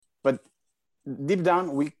but deep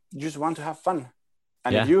down, we just want to have fun.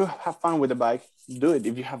 And if Yeah. you have fun with the bike, do it.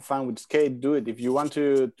 If you have fun with skate, do it. If you want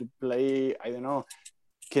to play, I don't know,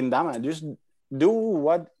 kendama, just do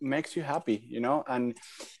what makes you happy, and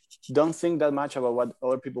don't think that much about what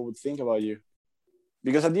other people would think about you.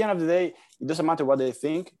 Because at the end of the day, it doesn't matter what they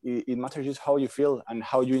think. It matters just how you feel and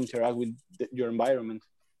how you interact with your environment.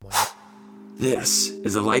 This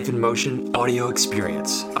is the Life in Motion audio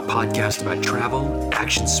experience, a podcast about travel,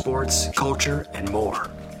 action sports, culture, and more.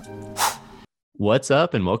 What's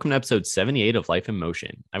up, and welcome to episode 78 of Life in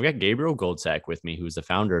Motion. I've got Gabriel Goldsack with me, who's the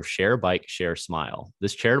founder of Share Bike, Share Smile.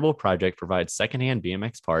 This charitable project provides secondhand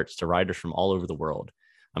BMX parts to riders from all over the world.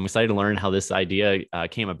 I'm excited to learn how this idea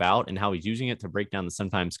came about and how he's using it to break down the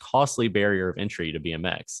sometimes costly barrier of entry to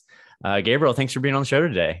BMX. Gabriel, thanks for being on the show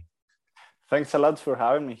today. Thanks a lot for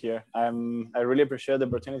having me here. I really appreciate the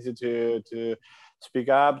opportunity to speak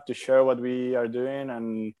up, to share what we are doing,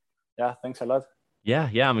 and yeah, thanks a lot. Yeah,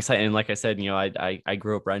 I'm excited. And like I said, I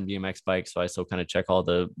grew up riding BMX bikes, so I still kind of check all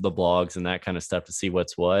the blogs and that kind of stuff to see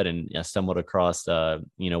what's what. And I stumbled across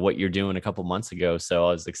what you're doing a couple months ago, so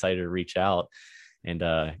I was excited to reach out and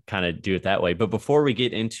kind of do it that way. But before we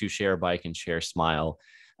get into Share Bike and Share Smile,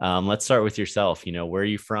 let's start with yourself. Where are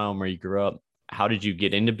you from? Where you grew up? How did you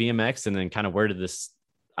get into BMX? And then kind of where did this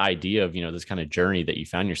idea of, this kind of journey that you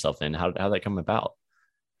found yourself in, how did that come about?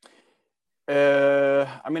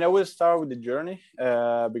 I will start with the journey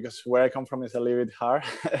because where I come from is a little bit hard.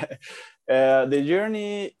 The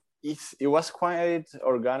journey, it was quite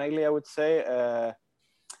organically, I would say.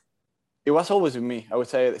 It was always with me. I would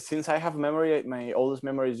say since I have memory, my oldest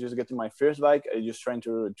memory is just getting my first bike, just trying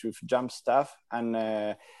to jump stuff.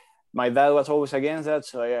 And my dad was always against that.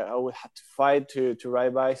 So I always had to fight to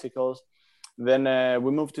ride bicycles. Then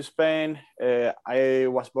we moved to Spain. I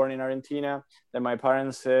was born in Argentina. Then my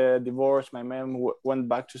parents divorced. My mom went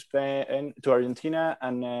back to Spain, to Argentina.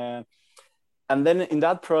 And then in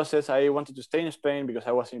that process, I wanted to stay in Spain because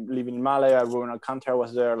I was living in Malaga, Rural country. I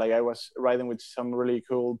was there. Like I was riding with some really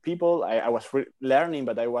cool people. I was learning,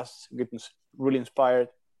 but I was getting really inspired.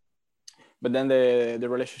 But then the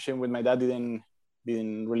relationship with my dad didn't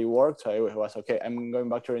really work. So I was, okay, I'm going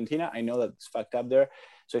back to Argentina. I know that it's fucked up there.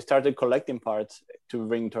 So I started collecting parts to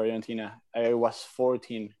bring to Argentina. I was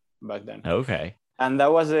 14 back then. Okay. And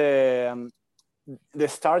that was the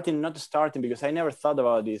starting, not the starting, because I never thought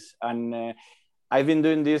about this. And I've been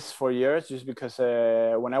doing this for years just because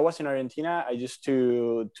when I was in Argentina, I used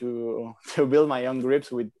to build my own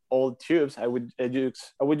grips with old tubes. I would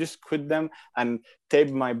just quit them and tape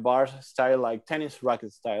my bars style, like tennis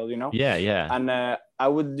racket style, Yeah. And I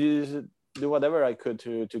would just do whatever I could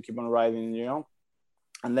to keep on riding,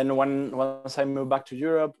 And then once I moved back to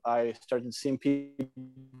Europe, I started seeing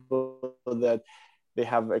people that they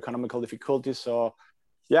have economical difficulties. So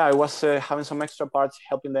yeah, I was having some extra parts,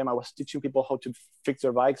 helping them. I was teaching people how to fix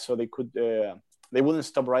their bikes so they could, they wouldn't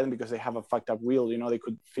stop riding because they have a fucked up wheel, they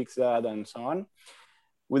could fix that and so on.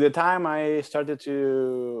 With the time, I started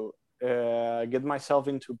to get myself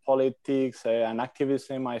into politics and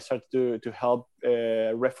activism. I started to help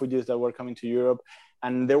refugees that were coming to Europe.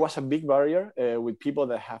 And there was a big barrier with people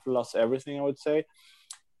that have lost everything, I would say,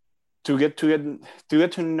 to get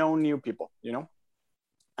to know new people,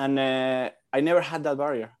 And I never had that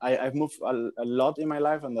barrier. I've moved a lot in my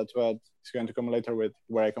life, and that's what is going to come later with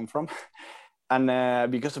where I come from. And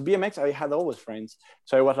because of BMX, I had always friends.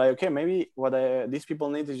 So I was like, okay, maybe what these people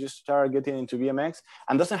need is just start getting into BMX.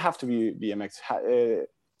 And doesn't have to be BMX.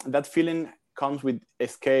 That feeling comes with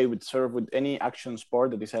skate, with surf, with any action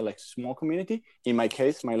sport that is a small community. In my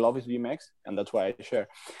case, my love is BMX, and that's why I share.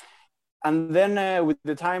 And then with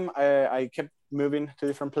the time, I kept moving to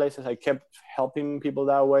different places. I kept helping people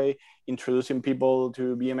that way, introducing people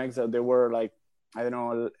to BMX that they were like, I don't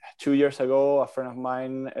know, 2 years ago, a friend of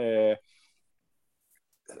mine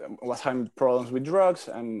was having problems with drugs,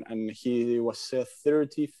 and he was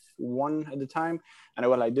 31 at the time. And I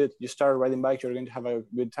was like, dude, you start riding bikes, you're going to have a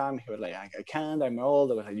good time. He was like, I can't, I'm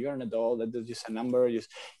old. I was like, you're an adult, that's just a number.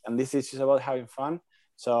 And this is just about having fun.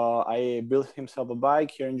 So I built himself a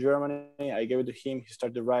bike here in Germany. I gave it to him. He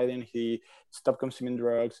started riding. He stopped consuming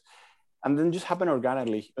drugs. And then just happened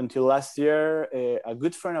organically until last year. A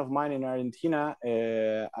good friend of mine in Argentina,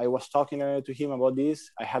 I was talking to him about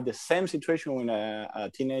this. I had the same situation with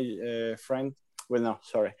a teenage friend. With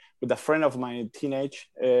a friend of my teenage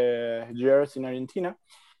years in Argentina.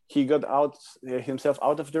 He got himself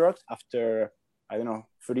out of drugs after, I don't know,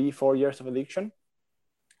 3-4 years of addiction.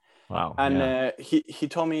 Wow. And he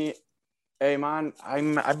told me, hey man,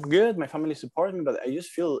 I'm good. My family supports me, but I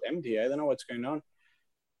just feel empty. I don't know what's going on.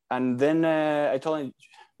 And then I told him,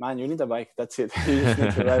 man, you need a bike. That's it. You just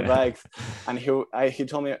need to ride bikes. And he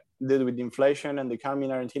told me, dude, with inflation and the economy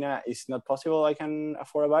in Argentina, it's not possible I can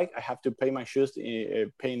afford a bike. I have to pay my shoes,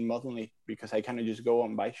 paying monthly, because I cannot just go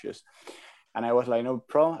and buy shoes. And I was like, no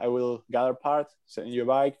problem. I will gather parts, send you a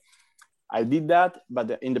bike. I did that,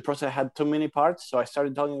 but in the process, I had too many parts. So I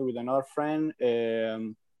started talking with another friend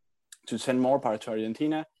to send more parts to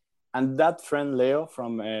Argentina. And that friend, Leo,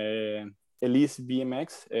 from Elise BMX,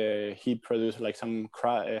 he produced like some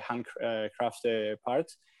handcrafted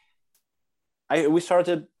parts. We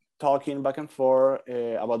started talking back and forth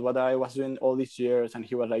about what I was doing all these years. And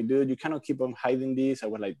he was like, dude, you cannot keep on hiding this. I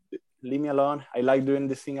was like, leave me alone. I like doing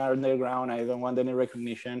this thing underground. I don't want any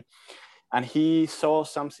recognition. And he saw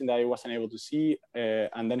something that I wasn't able to see.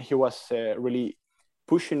 And then he was really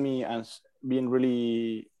pushing me and being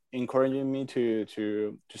really encouraging me to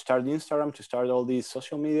start Instagram, to start all these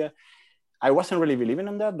social media. I wasn't really believing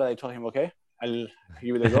in that, but I told him, okay, I'll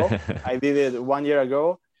give it a go. I did it 1 year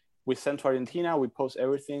ago. We sent to Argentina, we post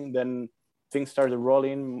everything. Then things started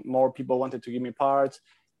rolling. More people wanted to give me parts.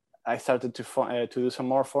 I started to do some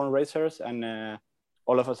more fundraisers, and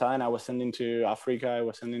all of a sudden I was sending to Africa. I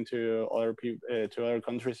was sending to other people, to other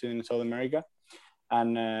countries in South America.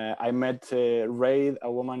 And I met Raid,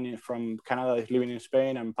 a woman from Canada that's living in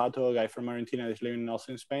Spain, and Pato, a guy from Argentina that's living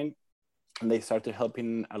also in Spain. And they started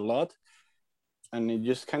helping a lot. And it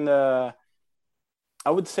just kind of,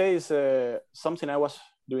 I would say it's something I was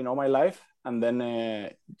doing all my life. And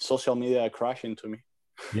then social media crashed into me.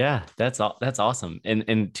 Yeah, that's awesome.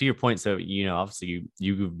 And to your point, so, obviously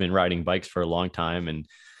you've been riding bikes for a long time. And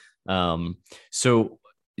so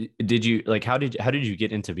did you, like, how did you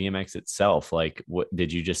get into BMX itself? Like, what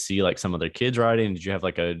did you just see, like, some other kids riding? Did you have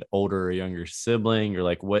like an older or younger sibling, or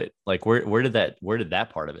like what, like where did that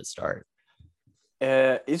part of it start?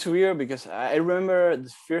 It's weird because I remember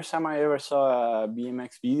the first time I ever saw a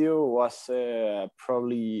BMX video was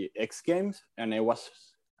probably X Games, and it was,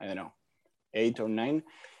 I don't know, 8 or 9.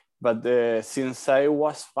 But since I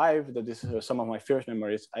was 5, that is some of my first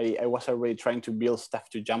memories, I was already trying to build stuff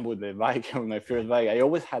to jump with the bike, with my first bike. I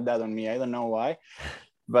always had that on me. I don't know why.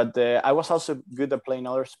 But I was also good at playing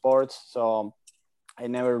other sports. So I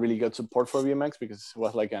never really got support for BMX because it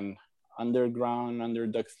was like an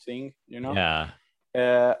underdog thing, Yeah.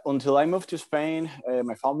 Until I moved to Spain,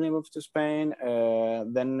 my family moved to Spain.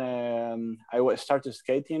 Then I started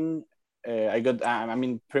skating.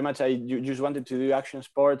 Pretty much I just wanted to do action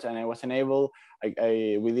sports, and I wasn't able.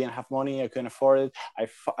 We didn't have money. I couldn't afford it.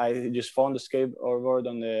 I just found the skateboard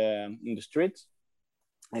in the streets.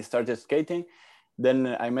 I started skating.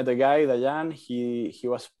 Then I met a guy, Dayan. He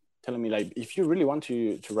was telling me, like, if you really want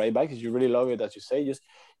to ride bikes, you really love it, as you say, just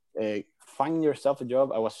find yourself a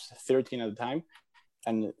job. I was 13 at the time,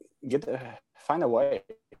 and find a way.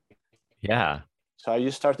 Yeah. So I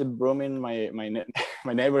just started brooming my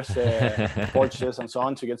neighbors' porches and so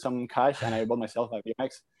on to get some cash, and I bought myself a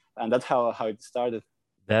BMX, and that's how it started.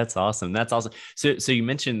 That's awesome. That's awesome. So you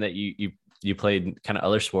mentioned that you played kind of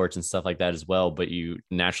other sports and stuff like that as well, but you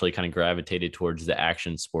naturally kind of gravitated towards the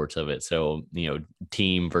action sports of it. So,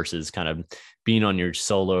 team versus kind of being on your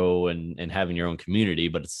solo and having your own community,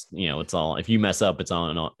 but it's all, if you mess up, it's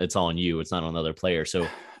all on you. It's not on another player. So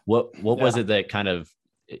what was it that kind of,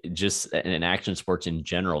 just in action sports in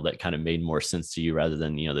general, that kind of made more sense to you rather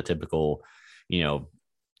than, the typical,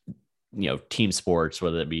 team sports,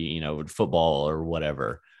 whether it be, football or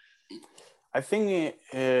whatever? I think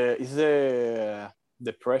it's the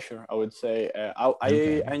pressure, I would say.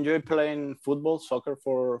 I enjoy playing football, soccer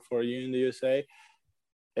for you in the USA.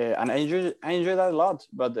 And I enjoy that a lot,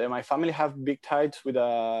 but my family have big ties with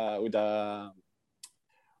a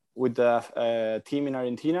team in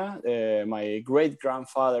Argentina. My great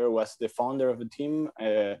grandfather was the founder of the team,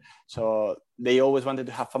 so they always wanted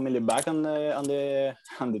to have family back on the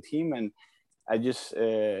team, and I just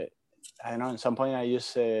I don't know. At some point, I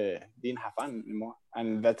just didn't have fun anymore,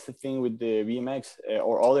 and that's the thing with the BMX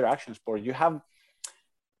or other action sports. You have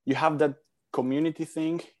that community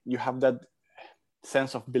thing. You have that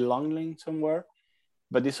sense of belonging somewhere.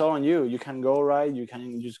 But it's all on you. You can go ride. You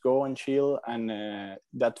can just go and chill, and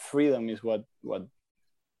that freedom is what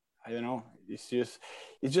I don't know. It's just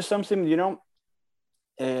something.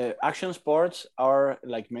 Action sports are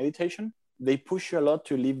like meditation. They push you a lot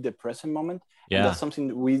to live the present moment. Yeah. And that's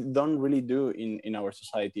something we don't really do in our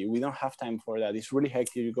society. We don't have time for that. It's really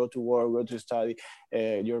hectic. You go to work, go to study,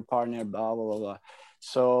 your partner, blah blah blah blah.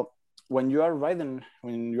 So when you are riding,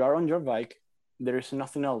 when you are on your bike, there is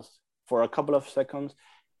nothing else. For a couple of seconds,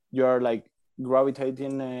 you're like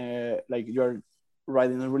gravitating, like you're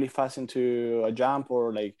riding really fast into a jump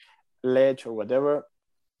or like ledge or whatever.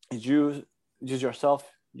 It's you, just yourself,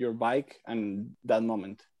 your bike and that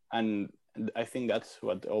moment. And I think that's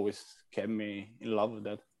what always kept me in love with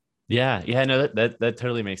that. Yeah, no, that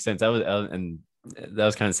totally makes sense. And that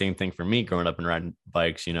was kind of the same thing for me growing up and riding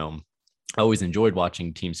bikes. I always enjoyed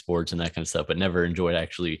watching team sports and that kind of stuff, but never enjoyed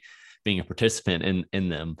actually being a participant in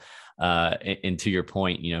them. And to your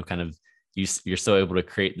point, kind of you're so able to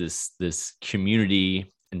create this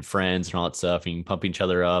community and friends and all that stuff, and you can pump each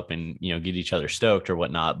other up and get each other stoked or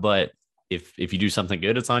whatnot. But if you do something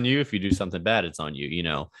good, it's on you. If you do something bad, it's on you.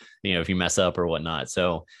 If you mess up or whatnot.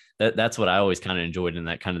 So that's what I always kind of enjoyed in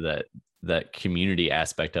that kind of that community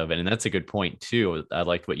aspect of it. And that's a good point too. I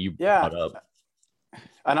liked what you brought up.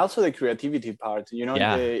 And also the creativity part,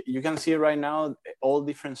 you can see right now all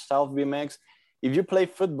different style of BMX. If you play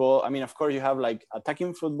football, I mean, of course you have like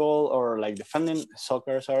attacking football or like defending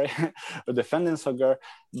soccer,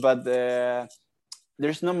 but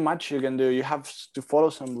there's not much you can do. You have to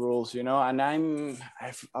follow some rules, and I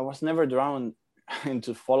was never drawn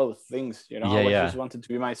into follow things, I just wanted to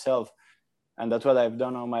be myself. And that's what I've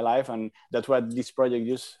done all my life. And that's what this project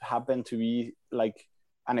just happened to be, like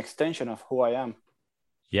an extension of who I am.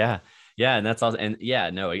 Yeah. And that's also, and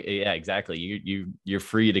exactly. You're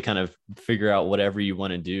free to kind of figure out whatever you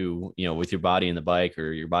want to do, with your body in the bike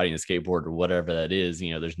or your body in the skateboard or whatever that is,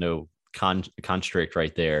 there's no constrict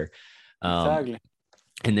right there. Exactly.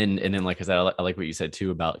 And then, like I said, I like what you said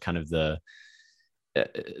too, about kind of the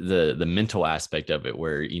mental aspect of it,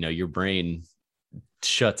 where, your brain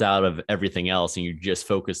shuts out of everything else and you're just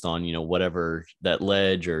focused on, whatever that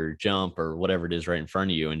ledge or jump or whatever it is right in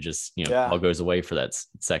front of you, and just, all goes away for that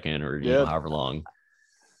second or however long.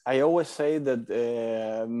 I always say that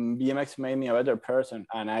BMX made me a better person,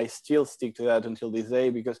 and I still stick to that until this day,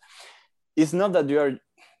 because it's not that you are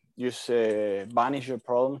just banish your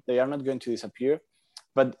problem. They are not going to disappear,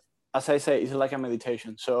 but as I say, it's like a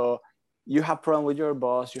meditation. So you have problem with your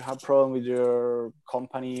boss, you have problem with your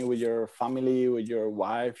company, with your family, with your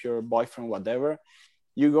wife, your boyfriend, whatever.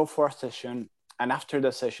 You go for a session, and after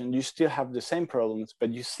the session, you still have the same problems,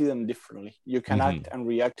 but you see them differently. You can act and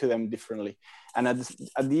react to them differently. And at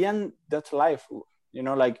the end, that's life.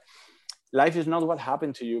 Like, life is not what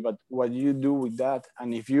happened to you, but what you do with that.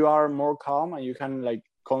 And if you are more calm and you can like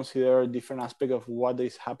consider different aspects of what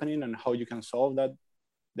is happening and how you can solve that,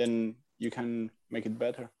 then you can make it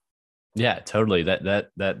better. Yeah, totally. That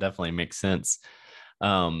definitely makes sense.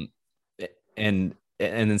 And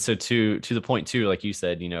then so to the point too, like you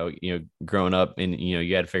said, growing up and,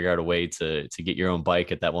 you had to figure out a way to get your own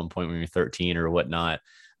bike at that one point when you're 13 or whatnot.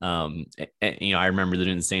 And, I remember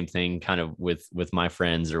doing the same thing kind of with my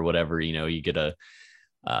friends or whatever. You get a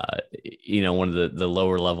one of the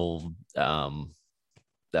lower level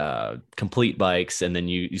complete bikes, and then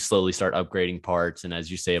you slowly start upgrading parts, and as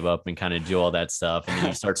you save up and kind of do all that stuff, and then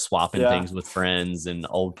you start swapping things with friends and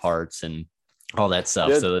old parts and all that stuff.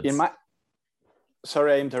 Dude, so that's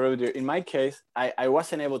sorry I interrupted you. In my case, I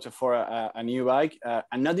wasn't able to afford a new bike,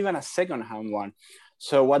 and not even a second-hand one.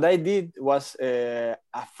 So what I did was a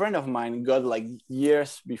friend of mine got, like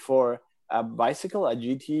years before, a bicycle, a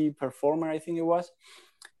GT Performer, I think it was.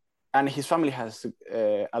 And his family has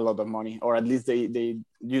a lot of money, or at least they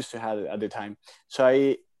used to have it at the time. So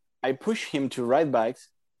I pushed him to ride bikes,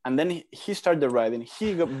 and then he started riding.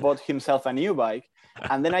 He bought himself a new bike,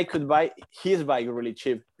 and then I could buy his bike really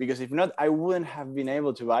cheap, because if not, I wouldn't have been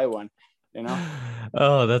able to buy one.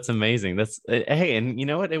 Oh, that's amazing. That's hey, and you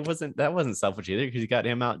know what? That wasn't selfish either, because you got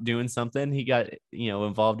him out doing something. He got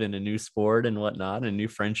involved in a new sport and whatnot, a new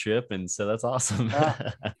friendship, and so that's awesome.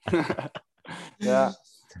 Yeah.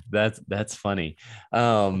 That's funny.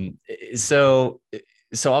 So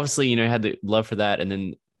obviously, you had the love for that, and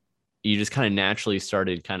then you just kind of naturally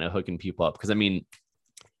started kind of hooking people up. Because I mean,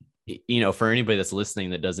 for anybody that's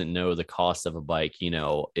listening that doesn't know the cost of a bike,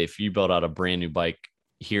 if you build out a brand new bike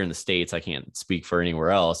here in the States, I can't speak for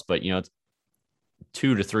anywhere else, but it's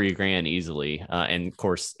 $2,000 to $3,000 easily. And of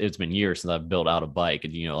course, it's been years since I've built out a bike,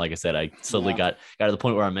 and like I said, I slowly got to the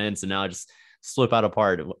point where I'm in, so now I just slip out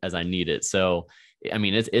apart as I need it. So I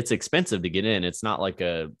mean, it's expensive to get in. It's not like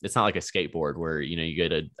a skateboard where, you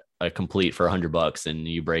get a complete for $100 and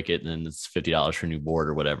you break it and then it's $50 for a new board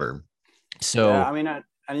or whatever. So, yeah, I mean,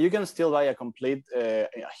 and you can still buy a complete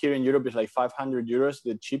here in Europe. It's like €500,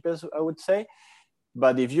 the cheapest, I would say.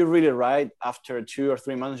 But if you really ride, after 2 or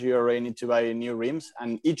 3 months, you already need to buy new rims,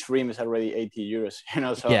 and each rim is already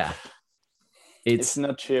 €80, so yeah, it's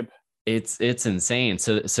not cheap. It's insane.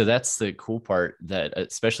 So that's the cool part, that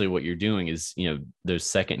especially what you're doing is, those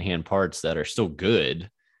secondhand parts that are still good,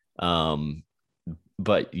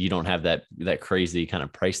 but you don't have that crazy kind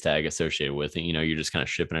of price tag associated with it. You're just kind of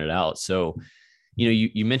shipping it out. So,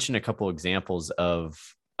 you mentioned a couple examples of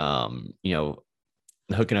you know,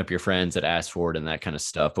 hooking up your friends that asked for it and that kind of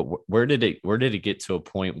stuff. But where did it get to a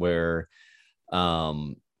point where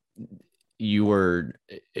you were,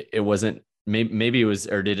 it wasn't, maybe it was,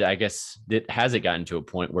 or has it gotten to a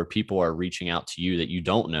point where people are reaching out to you that you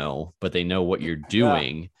don't know, but they know what you're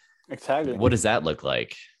doing? Yeah, exactly. What does that look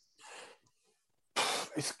like?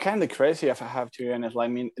 It's kind of crazy, if I have to be honest. I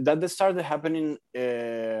mean, that started happening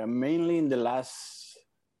mainly in the last,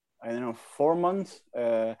 I don't know, 4 months.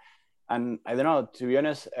 And I don't know, to be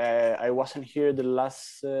honest, I wasn't here the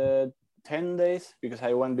last 10 days because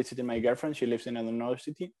I went visiting my girlfriend. She lives in another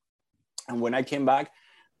city. And when I came back,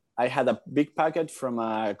 I had a big packet from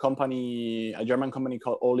a company, a German company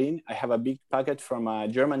called All In. I have a big packet from a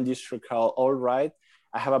German district called All Right.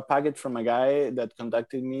 I have a packet from a guy that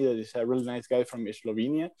contacted me that is a really nice guy from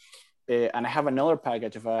Slovenia. And I have another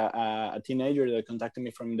package of a teenager that contacted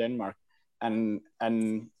me from Denmark. And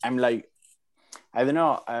I'm like, I don't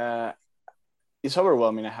know, it's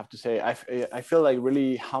overwhelming, I have to say. I feel like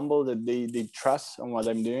really humble that they trust on what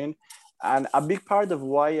I'm doing. And a big part of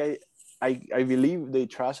why I believe they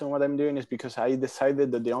trust on what I'm doing is because I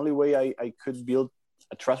decided that the only way I could build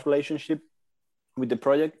a trust relationship with the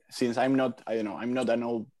project, since I'm not Tag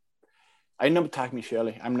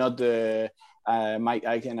Michele. I'm not Mike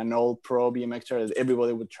Eichen, an old pro BMXer that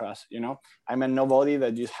everybody would trust, you know? I'm a nobody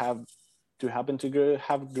that just have to happen to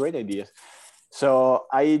have great ideas. So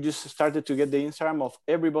I just started to get the Instagram of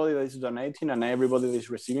everybody that is donating and everybody that is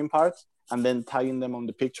receiving parts, and then tagging them on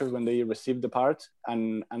the pictures when they receive the parts,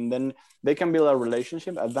 and then they can build a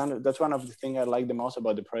relationship. And that's one of the things I like the most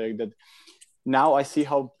about the project, that now I see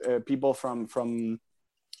how people from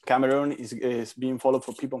Cameroon is being followed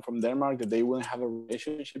for people from Denmark, that they wouldn't have a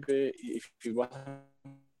relationship if it wasn't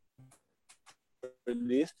for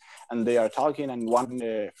this. And they are talking, and one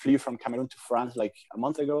flew from Cameroon to France like a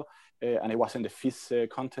month ago, and it was in the FIS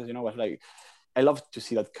contest, you know. Was like, I love to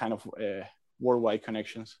see that kind of worldwide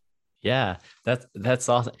connections. Yeah, that's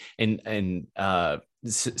awesome. And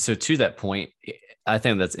so to that point, I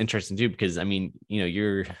think that's interesting too, because I mean, you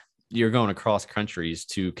know, you're going across countries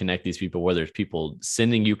to connect these people, whether it's people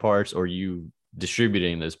sending you parts or you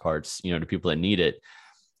distributing those parts, you know, to people that need it.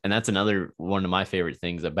 And that's another one of my favorite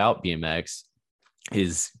things about BMX,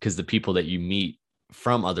 is because the people that you meet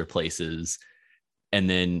from other places, and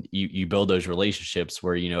then you build those relationships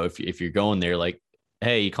where, you know, if you're going there, like,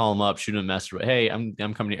 hey, you call them up, shoot them a message, hey,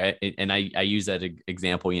 I'm coming here. And I use that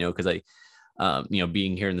example, you know, because you know,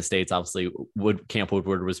 being here in the States, obviously Camp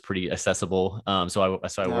Woodward was pretty accessible. So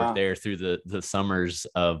I worked there through the summers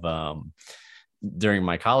of during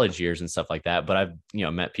my college years and stuff like that. But I've, you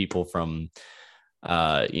know, met people from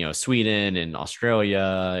you know, Sweden and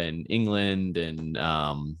Australia and England, and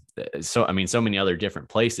so I mean, so many other different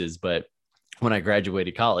places. But when I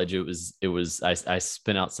graduated college, I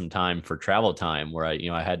spent out some time for travel time where I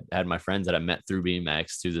had my friends that I met through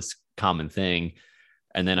BMX, through this common thing.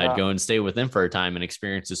 And then I'd go and stay with them for a time and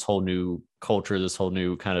experience this whole new culture, this whole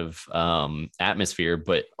new kind of atmosphere,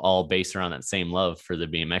 but all based around that same love for the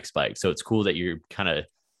BMX bike. So it's cool that you're kind of,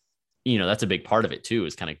 you know, that's a big part of it too,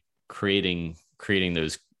 is kind of creating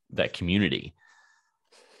that community.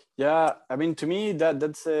 Yeah, I mean, to me,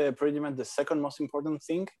 that's pretty much the second most important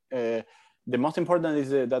thing. The most important is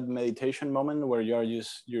that meditation moment where you are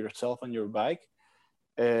just yourself on your bike.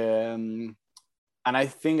 And I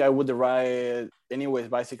think I would ride anyways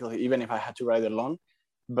bicycle, even if I had to ride alone.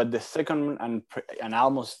 But the second and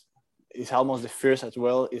almost the first as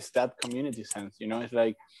well is that community sense. You know, it's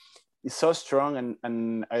like, it's so strong.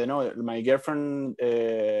 And I don't know, my girlfriend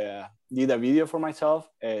did a video for myself.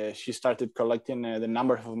 She started collecting the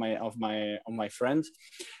numbers of my friends,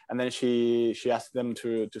 and then she asked them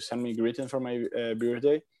to send me greetings for my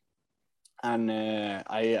birthday. And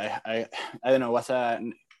I don't know, it was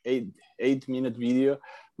an 8-minute video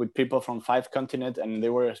with people from 5 continents, and they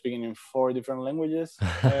were speaking in 4 different languages.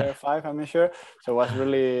 5, I'm not sure. So it was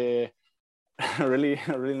really really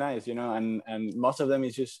nice, you know. And most of them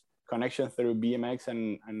is just connection through BMX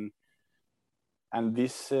and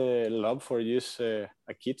this love for use a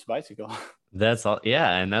kid's bicycle. That's all.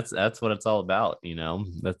 Yeah. And that's what it's all about. You know,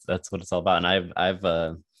 that's what it's all about. And I've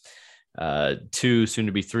 2, soon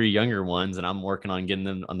to be 3 younger ones, and I'm working on getting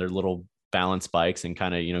them on their little balance bikes and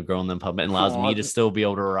kind of, you know, growing them up. It allows me to still be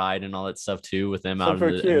able to ride and all that stuff too, with them out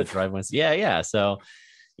in the driveways. Yeah. So,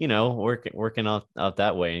 you know, working out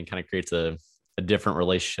that way, and kind of creates a different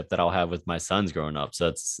relationship that I'll have with my sons growing up.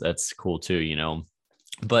 So that's cool too, you know.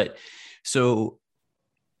 But so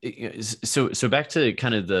back to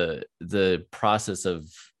kind of the process of,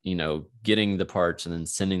 you know, getting the parts and then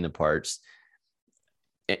sending the parts.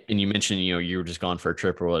 And you mentioned, you know, you were just gone for a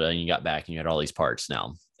trip or whatever, and you got back and you had all these parts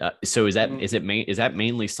now. So is that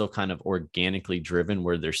mainly still kind of organically driven,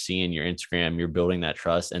 where they're seeing your Instagram, you're building that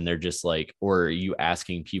trust, and they're just like, or are you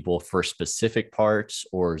asking people for specific parts,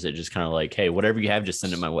 or is it just kind of like, hey, whatever you have, just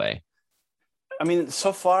send it my way? I mean,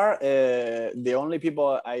 so far, the only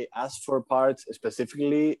people I asked for parts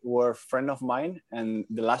specifically were a friend of mine, and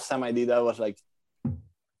the last time I did that was like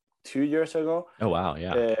 2 years ago. Oh wow,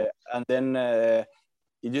 yeah. And then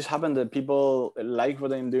it just happened that people like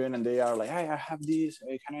what I'm doing, and they are like, "Hey, I have this.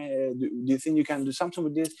 Can I? Do you think you can do something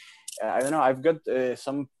with this?" I don't know. I've got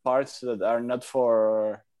some parts that are not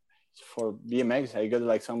for BMX. I got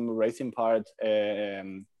like some racing part,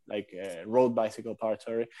 like road bicycle part.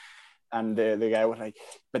 Sorry. And the guy was like,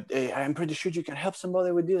 "But I'm pretty sure you can help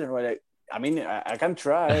somebody with this." And we're like, I mean, I can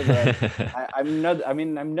try, but I'm not. I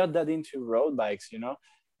mean, I'm not that into road bikes, you know.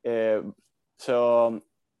 So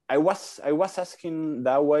I was asking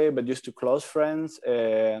that way, but just to close friends,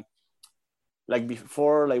 like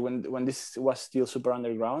before, like when this was still super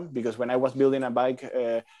underground. Because when I was building a bike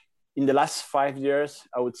in the last 5 years,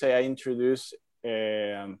 I would say I introduced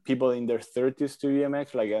people in their 30s to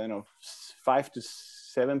BMX, like I don't know, 5 to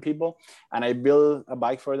 7 people, and I built a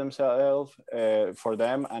bike for themselves, for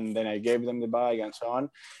them, and then I gave them the bike and so on.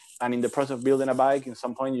 And in the process of building a bike, at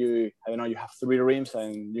some point you have 3 rims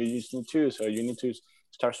and you just need 2, so you need to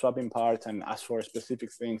start swapping parts and ask for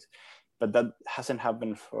specific things. But that hasn't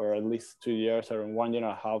happened for at least 2 years or 1 year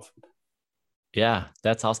and a half. Yeah,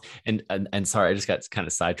 that's awesome. And sorry, I just got kind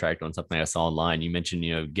of sidetracked on something I saw online. You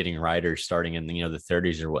mentioned, getting riders starting in, the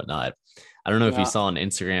 30s or whatnot. I don't know if you saw on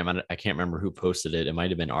Instagram, I can't remember who posted it. It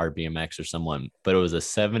might've been RBMX or someone, but it was a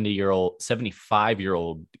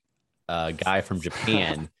 75-year-old guy from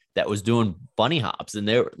Japan that was doing bunny hops, and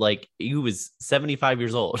they're like, he was 75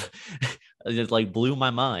 years old. It just like blew my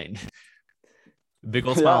mind. Big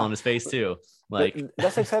old smile on his face too. Like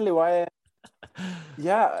that's exactly why.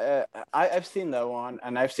 I've seen that one,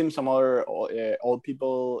 and I've seen some other old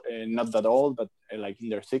people, not that old, but like in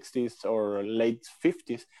their 60s or late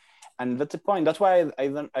 50s, and that's the point. That's why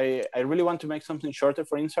I really want to make something shorter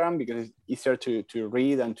for Instagram, because it's easier to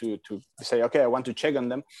read and to say, okay, I want to check on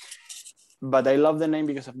them. But I love the name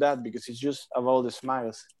because of that, because it's just about the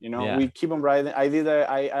smiles. We keep on riding.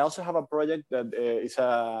 I also have a project that is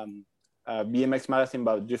a BMX magazine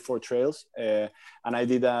about G4 trails, and I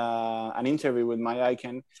did an interview with my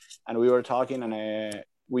icon, and we were talking, and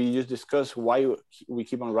we just discussed why we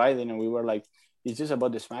keep on riding, and we were like, it's just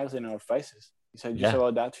about the smiles in our faces. It's just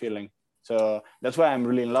about that feeling. So that's why I'm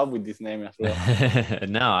really in love with this name as well.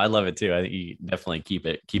 No, I love it too. I think you definitely keep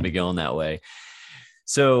it going that way.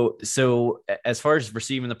 So as far as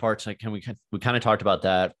receiving the parts, like, we kind of talked about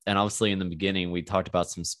that. And obviously in the beginning, we talked about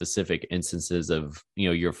some specific instances of,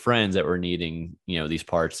 your friends that were needing, these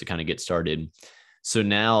parts to kind of get started. So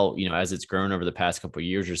now, as it's grown over the past couple of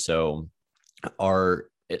years or so,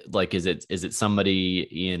 is it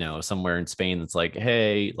somebody, somewhere in Spain that's like,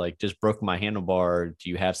 hey, like, just broke my handlebar. Do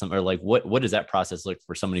you have some, or like, what does that process look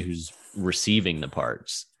for somebody who's receiving the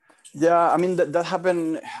parts? Yeah, I mean, that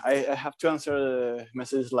happened. I have to answer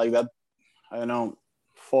messages like that, I don't know,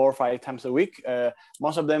 4 or 5 times a week.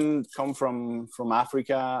 Most of them come from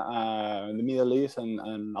Africa, the Middle East,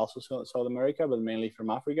 and also South America, but mainly from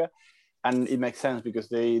Africa. And it makes sense, because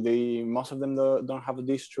they most of them don't have a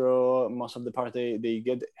distro. Most of the parts they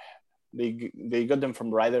got them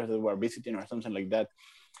from riders that were visiting or something like that.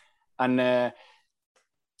 And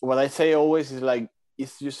what I say always is, like,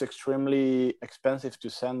 it's just extremely expensive to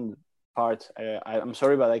send parts. I'm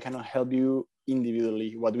sorry, but I cannot help you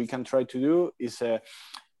individually. What we can try to do is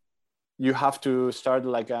you have to start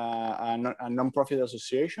like a non-profit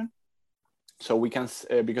association. So we can,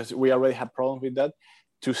 because we already have problems with that,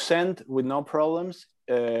 to send with no problems,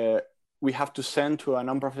 we have to send to a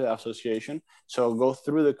non-profit association. So go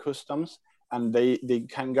through the customs, and they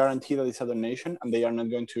can guarantee that it's a donation, and they are not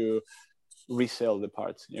going to resell the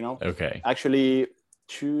parts, Okay. Actually,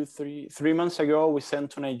 3 months ago, we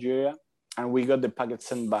sent to Nigeria, and we got the packet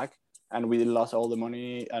sent back, and we lost all the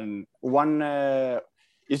money. And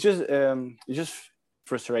it's just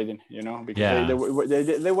frustrating, because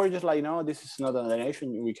they were just like, no, this is not a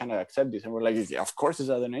donation. We cannot accept this. And we're like, yeah, of course it's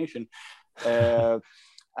a donation. And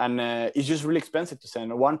it's just really expensive to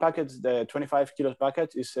send. One packet, the 25 kilos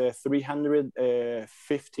packet, is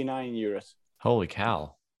 359 euros. Holy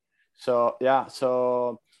cow. So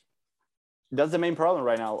that's the main problem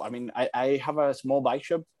right now. I mean, I have a small bike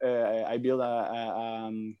shop. I built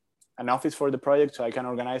an office for the project, so I can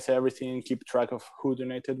organize everything, keep track of who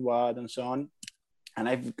donated what, and so on. And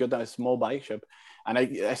I've got a small bike shop, and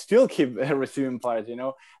I still keep receiving parts.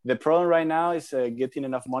 The problem right now is getting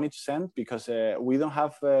enough money to send, because we don't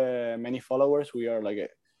have many followers. We are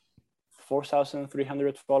like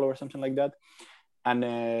 4,300 followers, something like that.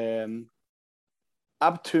 And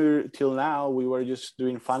up to till now, we were just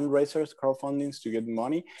doing fundraisers, crowdfundings to get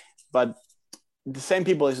money, but the same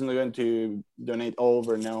people isn't going to donate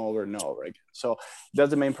over and over and over again. So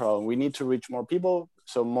that's the main problem. We need to reach more people,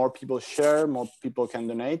 so more people share, more people can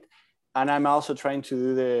donate. And I'm also trying to do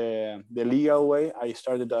the legal way. I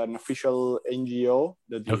started an official NGO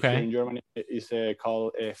that here in Germany is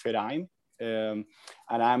called Verein. And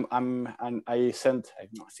I sent, I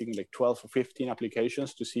think like 12 or 15 applications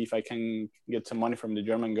to see if I can get some money from the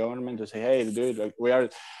German government to say, hey, dude, like we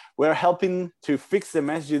are helping to fix the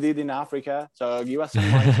mess you did in Africa. So give us some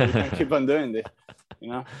money so we can keep on doing this, you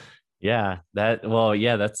know? Yeah, that's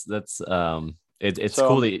it's so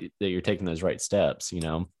cool that you're taking those right steps, you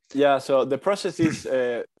know? Yeah. So the process is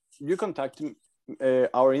you contact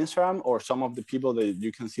our Instagram or some of the people that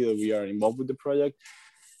you can see that we are involved with the project.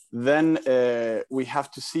 Then we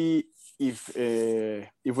have to see if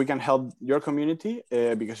we can help your community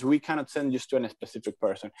because we cannot send just to a specific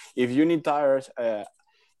person. If you need tires,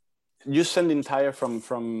 you send in tire from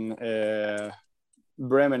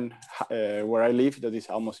Bremen, where I live, that is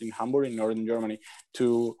almost in Hamburg in northern Germany,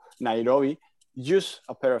 to Nairobi. Just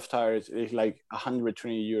a pair of tires is like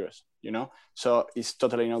 120 euros, you know? So it's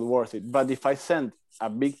totally not worth it. But if I send a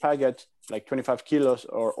big package, like 25 kilos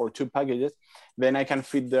or 2 packages, then I can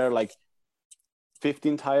fit there like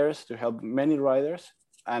 15 tires to help many riders.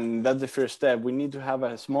 And that's the first step. We need to have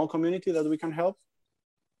a small community that we can help.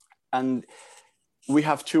 And we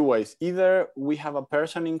have 2 ways. Either we have a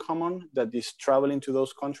person in common that is traveling to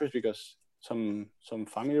those countries because some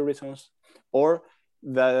family reasons, or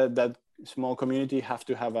that small community have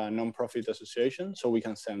to have a non-profit association so we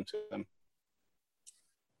can send to them.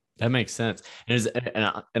 That makes sense.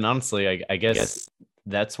 And honestly, I guess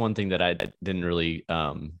that's one thing that I didn't really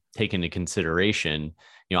take into consideration.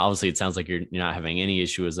 You know, obviously it sounds like you're not having any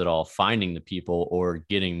issues at all finding the people or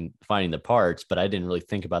finding the parts, but I didn't really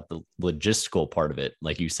think about the logistical part of it.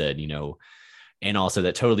 Like you said, you know, and also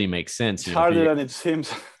that totally makes sense. It's harder than it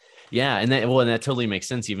seems. Yeah. And that totally makes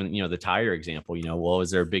sense. Even, you know, the tire example, you know, well,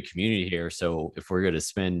 is there a big community here? So if we're going to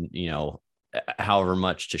spend, you know, however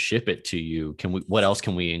much to ship it to you, what else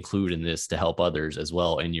can we include in this to help others as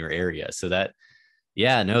well in your area? So that,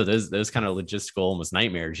 yeah, no, those kind of logistical almost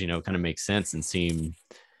nightmares, you know, kind of make sense and seem,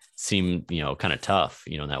 you know, kind of tough,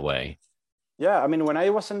 you know, in that way. Yeah. I mean, when I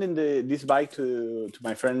was sending this bike to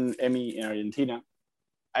my friend Emmy in Argentina,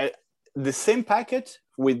 the same package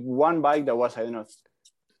with one bike that was, I don't know,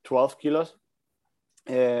 12 kilos,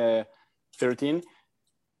 13,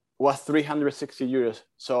 was 360 euros.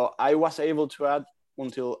 So I was able to add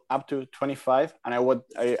until up to 25, and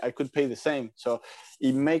I could pay the same. So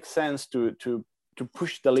it makes sense to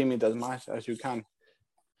push the limit as much as you can.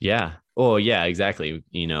 Yeah. Oh, yeah, exactly.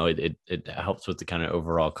 You know, it helps with the kind of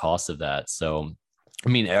overall cost of that. So, I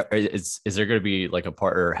mean, is there going to be like a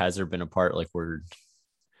part, or has there been a part like where,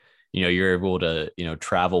 you know, you're able to, you know,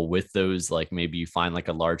 travel with those, like maybe you find like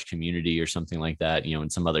a large community or something like that, you know, in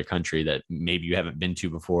some other country that maybe you haven't been to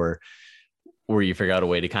before, where you figure out a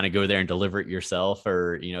way to kind of go there and deliver it yourself,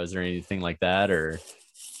 or, you know, is there anything like that? Or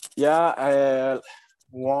yeah,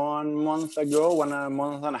 1 month ago, 1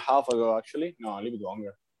 month and a half ago, actually, no, a little bit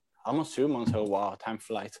longer, almost 2 months ago. Wow, time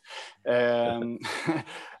flies.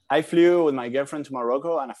 I flew with my girlfriend to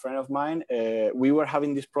Morocco, and a friend of mine, we were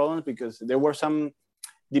having these problems because there were some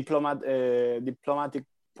diplomatic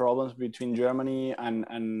problems between Germany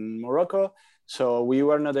and Morocco. So we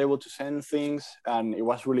were not able to send things, and it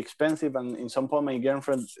was really expensive. And in some point, my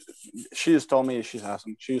girlfriend, she just told me, she's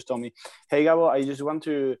awesome. She just told me, hey, Gabo, I just want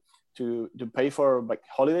to pay for like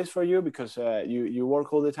holidays for you because you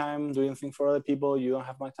work all the time doing things for other people. You don't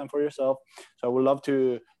have much time for yourself. So I would love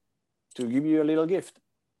to give you a little gift.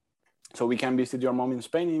 So we can visit your mom in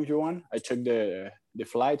Spain if you want. I checked the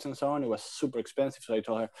flights and so on. It was super expensive. So I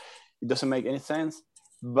told her, it doesn't make any sense.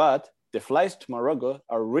 But the flights to Morocco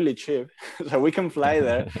are really cheap. So we can fly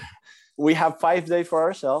there. We have 5 days for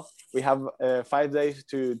ourselves. We have 5 days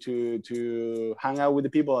to hang out with the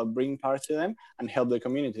people and bring parts to them and help the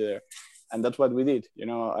community there. And that's what we did. You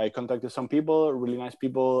know, I contacted some people, really nice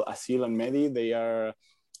people, Asil and Mehdi.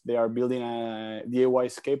 They are building a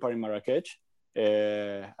DIY skate park in Marrakech.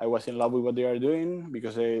 I was in love with what they are doing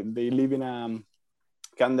because they live in a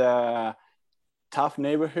kind of tough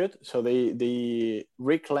neighborhood. So they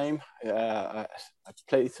reclaim a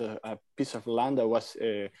place, a piece of land that was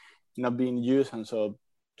not being used. And so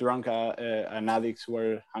drunk and addicts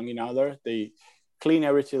were hanging out there. They clean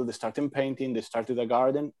everything. They started painting. They started a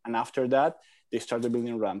garden. And after that, they started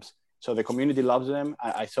building ramps. So the community loves them.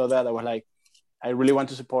 I saw that. I was like, I really want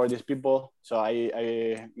to support these people. So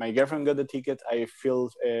my girlfriend got the ticket. I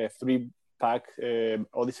filled 3-pack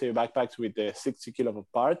Odyssey backpacks with 60 kilos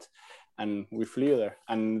of parts, and we flew there.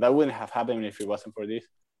 And that wouldn't have happened if it wasn't for this.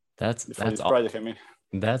 That's project. I mean,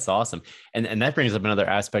 that's awesome. And that brings up another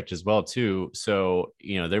aspect as well too. So,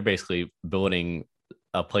 they're basically building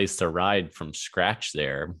a place to ride from scratch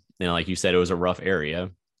there. Like you said, it was a rough area.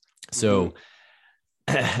 So,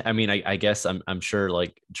 I mean, I guess I'm sure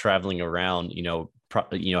like traveling around,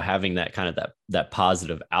 having that kind of that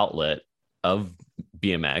positive outlet of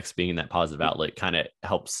BMX being that positive outlet kind of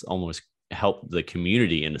almost help the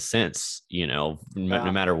community in a sense, no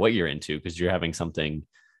matter what you're into, because you're having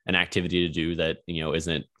an activity to do that,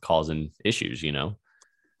 isn't causing issues,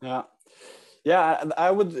 Yeah,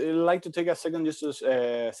 I would like to take a second just to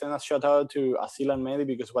send a shout out to Asil and Mehdi,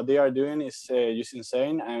 because what they are doing is just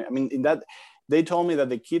insane. I mean, in that, they told me that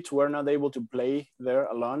the kids were not able to play there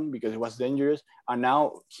alone because it was dangerous. And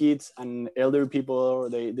now kids and elderly people,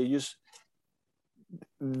 they use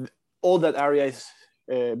all that area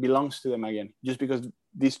belongs to them again, just because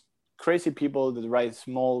these crazy people that ride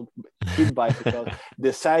small kid bicycles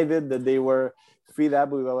decided that they were fed up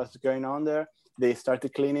with what was going on there. They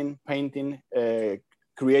started cleaning, painting,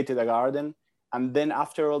 created a garden. And then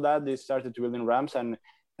after all that, they started building ramps, and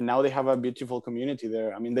now they have a beautiful community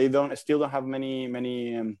there. I mean, they still don't have many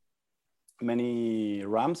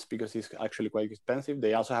ramps because it's actually quite expensive.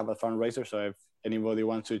 They also have a fundraiser. So if anybody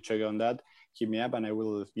wants to check on that, hit me up and I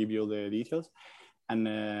will give you all the details. And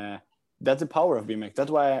that's the power of BMX. That's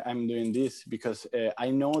why I'm doing this, because I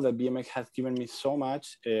know that BMX has given me so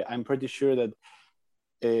much. I'm pretty sure that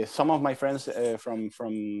some of my friends from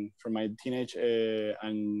my teenage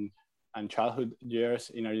and childhood years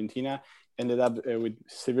in Argentina ended up with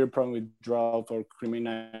severe problem with drugs or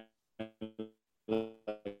criminal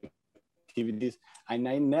activities, and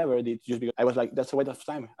I never did, just because I was like, that's a waste of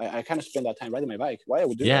time. I can't spend that time riding my bike. Why I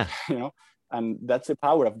would do that? And that's the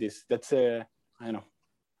power of this. That's I know.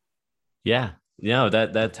 Yeah,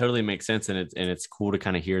 that totally makes sense, and it's cool to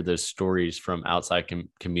kind of hear those stories from outside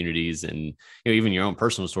communities, and even your own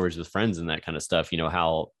personal stories with friends and that kind of stuff.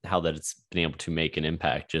 How that it's been able to make an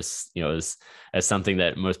impact. Just as something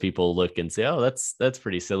that most people look and say, oh, that's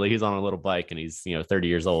pretty silly. He's on a little bike and he's 30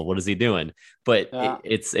 years old. What is he doing? But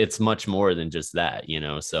it's much more than just that.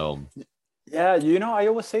 So. Yeah, I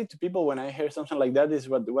always say to people when I hear something like that is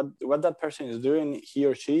what that person is doing, he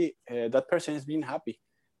or she, that person is being happy.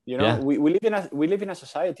 We live in a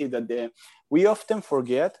society that we often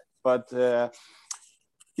forget, but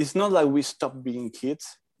it's not like we stop being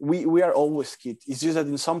kids. We are always kids. It's just that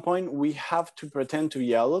in some point we have to pretend to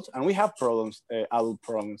be adults, and we have problems, adult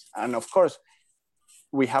problems. And of course,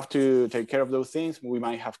 we have to take care of those things. We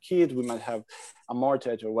might have kids, we might have a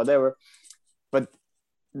mortgage or whatever, but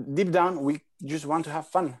deep down, we just want to have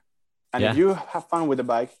fun. And if you have fun with the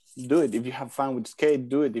bike, do it. If you have fun with skate,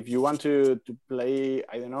 do it. If you want to play,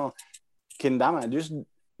 I don't know, kendama, just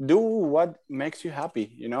do what makes you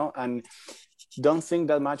happy, and don't think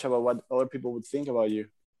that much about what other people would think about you.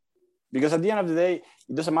 Because at the end of the day,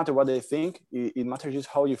 it doesn't matter what they think. It matters just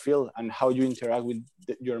how you feel and how you interact with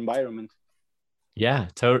your environment. Yeah,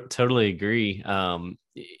 totally agree.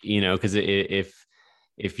 Because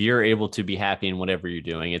if you're able to be happy in whatever you're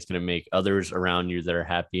doing, it's going to make others around you that are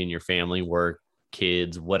happy in your family, work,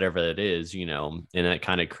 kids, whatever it is, and that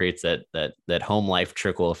kind of creates that home life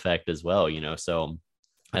trickle effect as well, so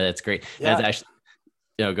that's great. Yeah. That's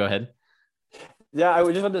actually, go ahead. Yeah, I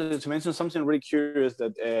just wanted to mention something really curious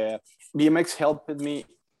that BMX helped me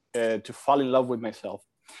to fall in love with myself.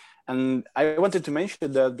 And I wanted to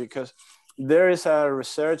mention that because there is a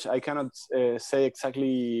research, I cannot say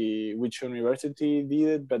exactly which university did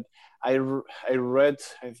it, but I read,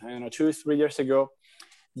 I don't know, 2-3 years ago,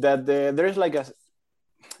 that there is like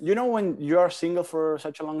when you are single for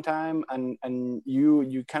such a long time and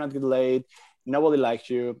you cannot get laid, nobody likes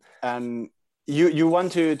you, and you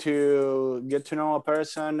want to get to know a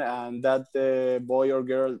person, and that boy or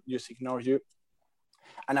girl just ignores you.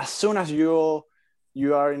 And as soon as you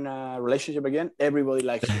are in a relationship again, everybody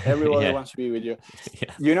likes you. Everybody wants to be with you.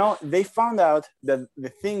 Yeah. They found out that the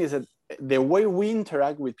thing is that the way we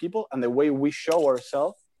interact with people and the way we show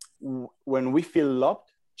ourselves when we feel loved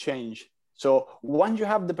change. So once you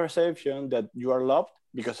have the perception that you are loved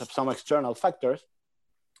because of some external factors,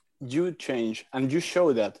 you change and you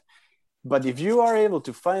show that. But if you are able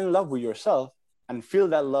to fall in love with yourself and feel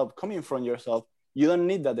that love coming from yourself, you don't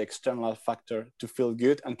need that external factor to feel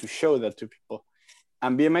good and to show that to people.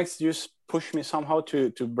 And BMX just pushed me somehow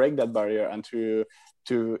to break that barrier and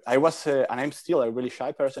I was, and I'm still a really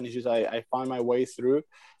shy person. It's just I found my way through,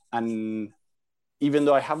 and even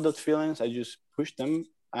though I have those feelings, I just push them,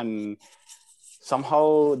 and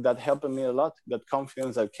somehow that helped me a lot. That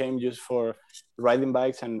confidence that came just for riding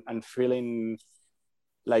bikes and feeling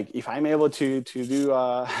like if I'm able to do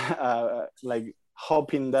like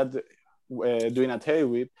hopping that doing a tail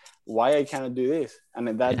whip, why I cannot do this?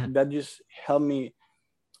 And that just helped me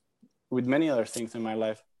with many other things in my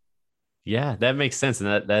life. Yeah, that makes sense,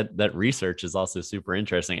 and that research is also super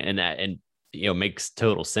interesting, and makes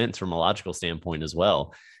total sense from a logical standpoint as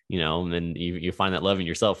well. And then you find that loving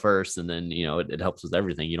yourself first, and then it helps with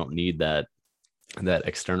everything. You don't need that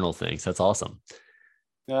external thing. So that's awesome.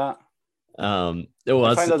 Yeah. Well,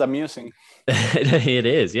 I find that amusing. It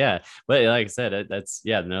is, yeah. But like I said, that's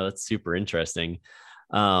super interesting.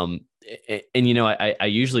 And I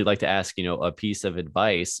usually like to ask a piece of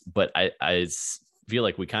advice, but I feel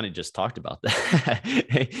like we kind of just talked about that.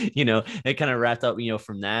 It kind of wrapped up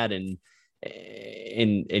from that and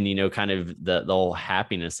kind of the whole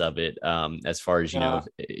happiness of it, as far as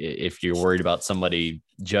if you're worried about somebody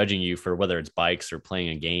judging you for whether it's bikes or playing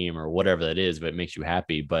a game or whatever that is, but it makes you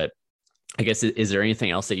happy. But I guess, is there anything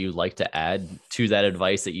else that you'd like to add to that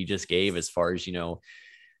advice that you just gave, as far as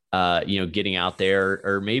getting out there,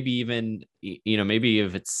 or maybe even maybe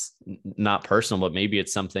if it's not personal, but maybe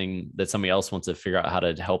it's something that somebody else wants to figure out how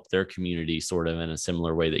to help their community sort of in a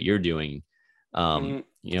similar way that you're doing.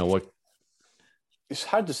 What? It's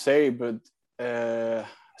hard to say, but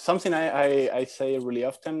something I say really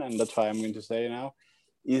often, and that's why I'm going to say now,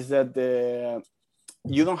 is that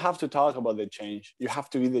you don't have to talk about the change. You have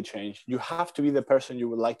to be the change. You have to be the person you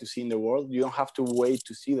would like to see in the world. You don't have to wait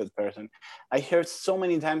to see that person. I heard so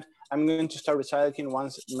many times, I'm going to start recycling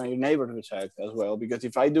once my neighbor recycles as well, because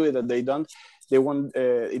if I do it and they don't, they won't.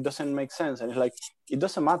 It doesn't make sense. And it's like, it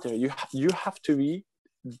doesn't matter. You have to be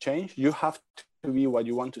the change. You have to be what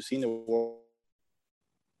you want to see in the world.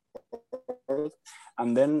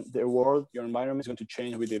 And then the world, your environment is going to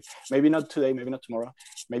change with it. Maybe not today, maybe not tomorrow,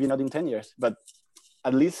 maybe not in 10 years, but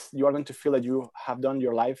at least you are going to feel that you have done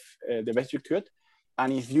your life the best you could.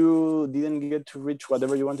 And if you didn't get to reach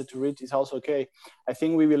whatever you wanted to reach, it's also okay. I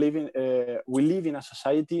think we live in a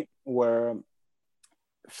society where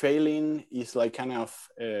failing is like kind of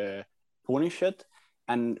punished,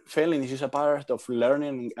 and failing is just a part of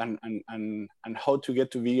learning and how to get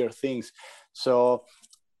to bigger things. So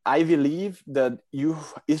I believe that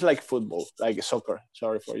it's like football, like soccer.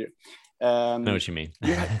 Sorry for you. I know what you mean.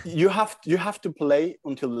 you have to play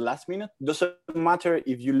until the last minute. Doesn't matter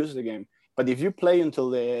if you lose the game, but if you play until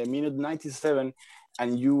the minute 97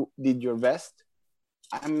 and you did your best,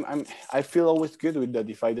 I feel always good with that.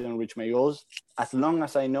 If I didn't reach my goals, as long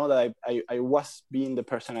as I know that I was being the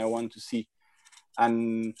person I want to see,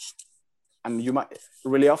 and you might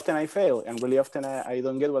really often I fail, and really often I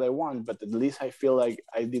don't get what I want, but at least I feel like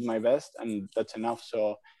I did my best, and that's enough.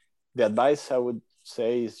 So the advice I would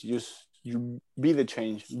say is just you be the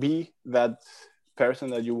change, be that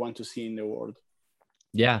person that you want to see in the world.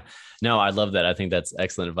 Yeah, no, I love that. I think that's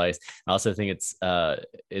excellent advice. I also think it's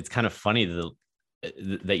kind of funny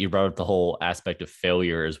that you brought up the whole aspect of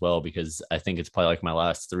failure as well, because I think it's probably like my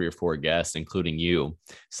last 3 or 4 guests, including you,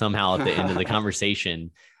 somehow at the end of the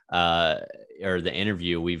conversation or the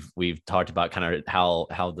interview, we've talked about kind of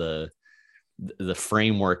how the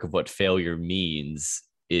framework of what failure means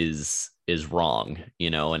is wrong,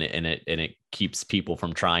 and it keeps people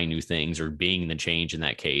from trying new things or being the change in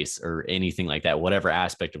that case, or anything like that, whatever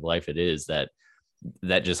aspect of life it is, that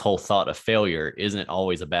just whole thought of failure isn't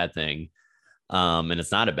always a bad thing. And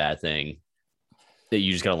it's not a bad thing, that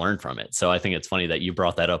you just got to learn from it. So I think it's funny that you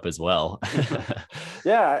brought that up as well.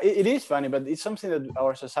 Yeah, it is funny, but it's something that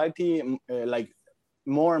our society, like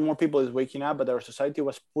more and more people is waking up, but our society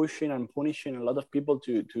was pushing and punishing a lot of people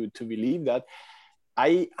to believe that.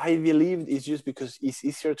 I believe it's just because it's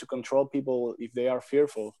easier to control people if they are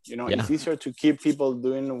fearful. Yeah. It's easier to keep people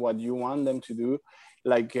doing what you want them to do.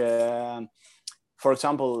 Like, for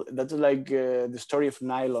example, that's like the story of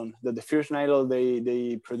nylon, that the first nylon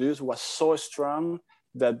they produced was so strong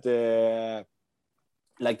that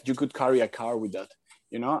like you could carry a car with that,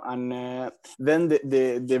 and then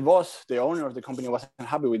the boss, the owner of the company, wasn't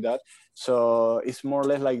happy with that. So it's more or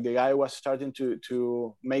less like the guy was starting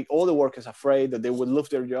to make all the workers afraid that they would lose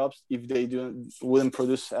their jobs if they wouldn't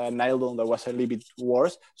produce a nylon that was a little bit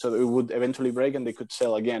worse, so it would eventually break and they could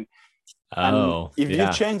sell again. And if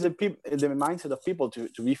you change the mindset of people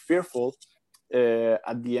to be fearful,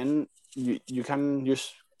 at the end you can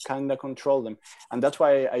just kind of control them. And that's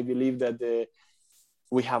why I believe that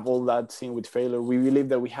we have all that thing with failure. We believe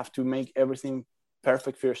that we have to make everything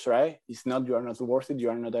perfect first try. It's not, you are not worth it, you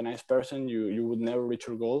are not a nice person, you would never reach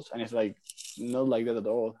your goals. And it's like not like that at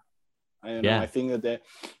all. I don't know. I think that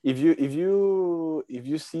if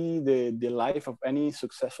you see the life of any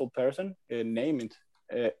successful person, name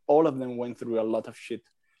it, all of them went through a lot of shit.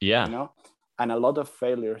 Yeah. You know, and a lot of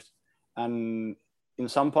failures, and in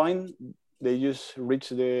some point they just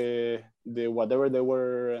reached the whatever they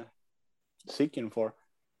were seeking for.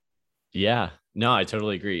 Yeah, no, I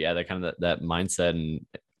totally agree. Yeah, that kind of that mindset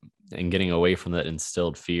and getting away from that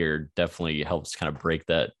instilled fear definitely helps kind of break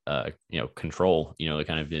that control,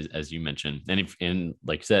 kind of as you mentioned. And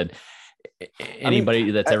like you said,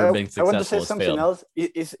 anybody that's ever been successful I want to say something failed. else.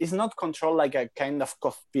 It's not control like a kind of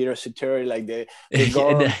conspiracy theory, like the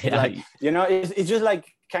government, like, it's just like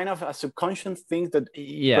kind of a subconscious thing that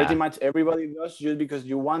pretty much everybody does, just because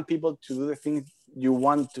you want people to do the things you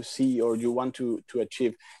want to see or you want to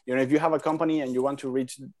achieve. If you have a company and you want to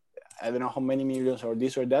reach, I don't know how many millions or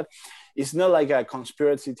this or that, it's not like a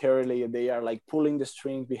conspiracy theory. They are like pulling the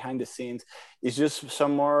strings behind the scenes. It's just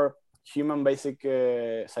some more human basic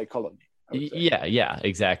psychology. Yeah,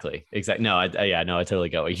 exactly. No, I totally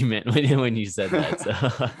got what you meant when you said that. So.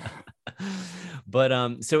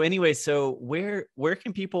 But so anyway, so where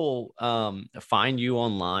can people find you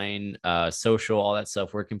online, social, all that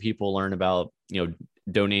stuff? Where can people learn about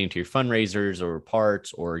donating to your fundraisers or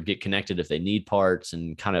parts, or get connected if they need parts,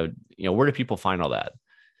 and kind of where do people find all that?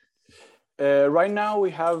 Right now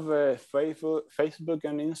we have Facebook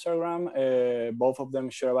and Instagram, both of them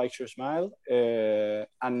Share a Bike, Share a Smile,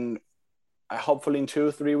 and hopefully in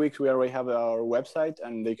 2-3 weeks we already have our website,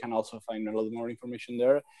 and they can also find a lot more information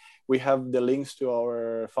there. We have the links to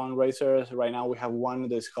our fundraisers. Right now we have one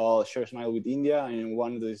that's called Share a Smile with India, and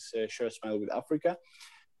one that is Share a Smile with Africa,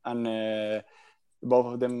 and both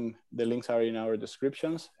of them, the links are in our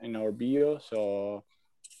descriptions, in our bio, so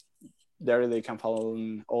there they can follow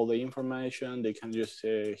all the information. They can just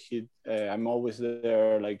hit, I'm always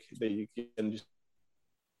there, like they can just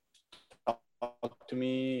talk to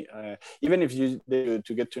me, even if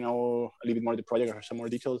to get to know a little bit more the project or some more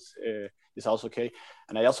details, is also okay.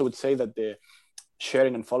 And I also would say that the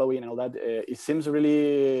sharing and following and all that, it seems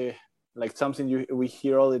really like something we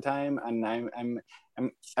hear all the time, and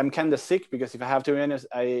I'm kind of sick, because if I have to be honest,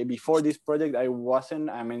 before this project I wasn't.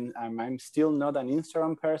 I'm still not an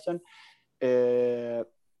Instagram person,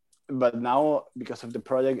 but now because of the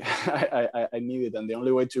project I need it, and the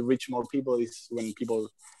only way to reach more people is when people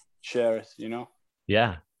shares,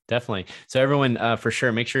 Yeah, definitely. So everyone, for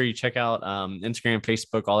sure, make sure you check out Instagram,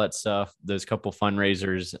 Facebook, all that stuff. Those couple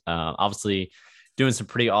fundraisers, obviously doing some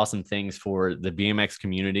pretty awesome things for the BMX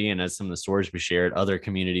community, and as some of the stories we shared, other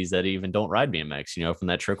communities that even don't ride BMX, from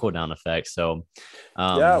that trickle down effect. So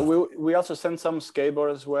we also send some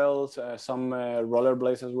skateboard as well, some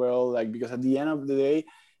rollerblades as well, like, because at the end of the day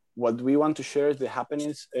what we want to share is the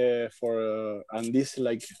happiness for and this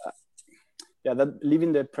like that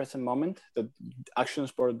living the present moment that action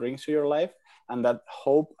sport brings to your life, and that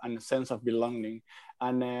hope and sense of belonging.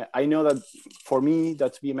 And I know that for me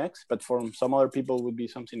that's BMX, but for some other people would be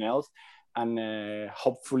something else. And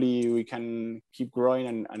hopefully we can keep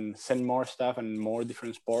growing and send more stuff and more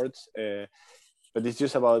different sports. But it's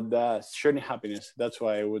just about the sharing happiness. That's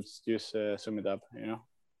why I would just sum it up,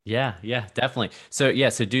 Yeah, definitely. So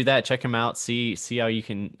do that, check them out, see how you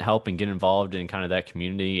can help and get involved in kind of that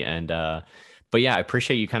community. And but yeah, I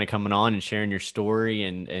appreciate you kind of coming on and sharing your story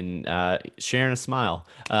and sharing a smile.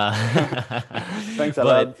 Thanks a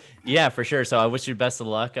lot. Yeah, for sure. So I wish you best of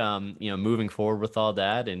luck, moving forward with all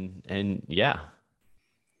that, and yeah.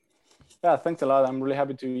 Yeah, thanks a lot. I'm really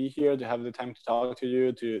happy to be here, to have the time to talk to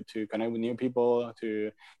you, to connect with new people,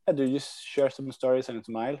 to just share some stories and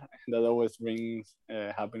smile. That always brings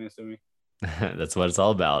happiness to me. That's what it's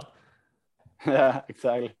all about. Yeah,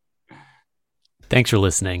 exactly. Thanks for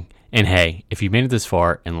listening. And hey, if you made it this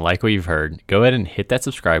far and like what you've heard, go ahead and hit that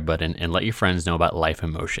subscribe button and let your friends know about Life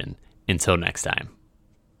in Motion. Until next time.